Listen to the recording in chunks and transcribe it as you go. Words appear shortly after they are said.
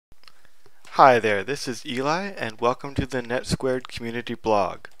Hi there, this is Eli and welcome to the NetSquared community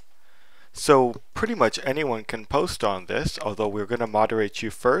blog. So pretty much anyone can post on this, although we're going to moderate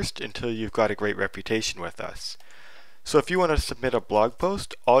you first until you've got a great reputation with us. So if you want to submit a blog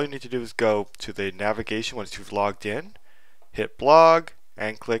post, all you need to do is go to the navigation once you've logged in, hit blog,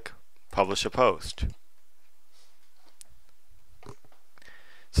 and click publish a post.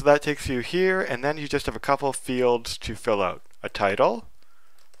 So that takes you here, and then you just have a couple fields to fill out. A title,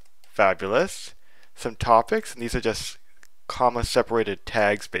 fabulous, some topics, and these are just comma separated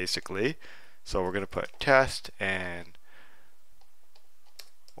tags basically. So we're going to put test and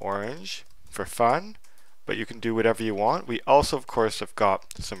orange for fun, but you can do whatever you want. We also of course have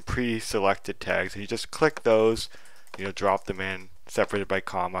got some pre-selected tags, and you just click those, drop them in separated by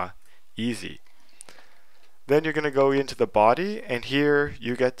comma, easy. Then you're going to go into the body, and here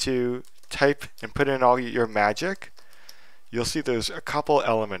you get to type and put in all your magic. You'll see there's a couple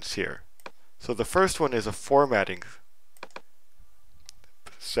elements here. So the first one is a formatting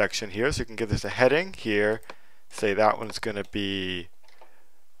section here, so you can give this a heading here. Say that one's going to be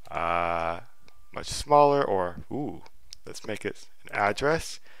much smaller, or let's make it an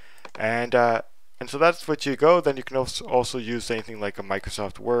address. And so that's what you go. Then you can also use anything like a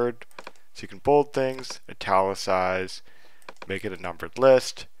Microsoft Word, so you can bold things, italicize, make it a numbered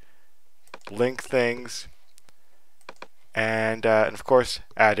list, link things, and of course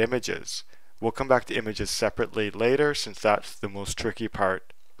add images. We'll come back to images separately later, since that's the most tricky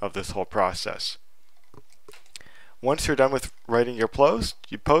part of this whole process. Once you're done with writing your post,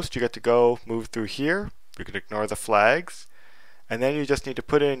 you get to go move through here. You can ignore the flags, and then you just need to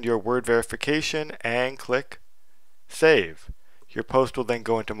put in your word verification and click save. Your post will then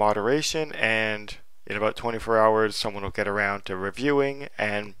go into moderation, and in about 24 hours someone will get around to reviewing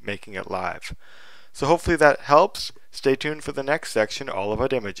and making it live. So hopefully that helps. Stay tuned for the next section all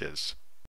about images.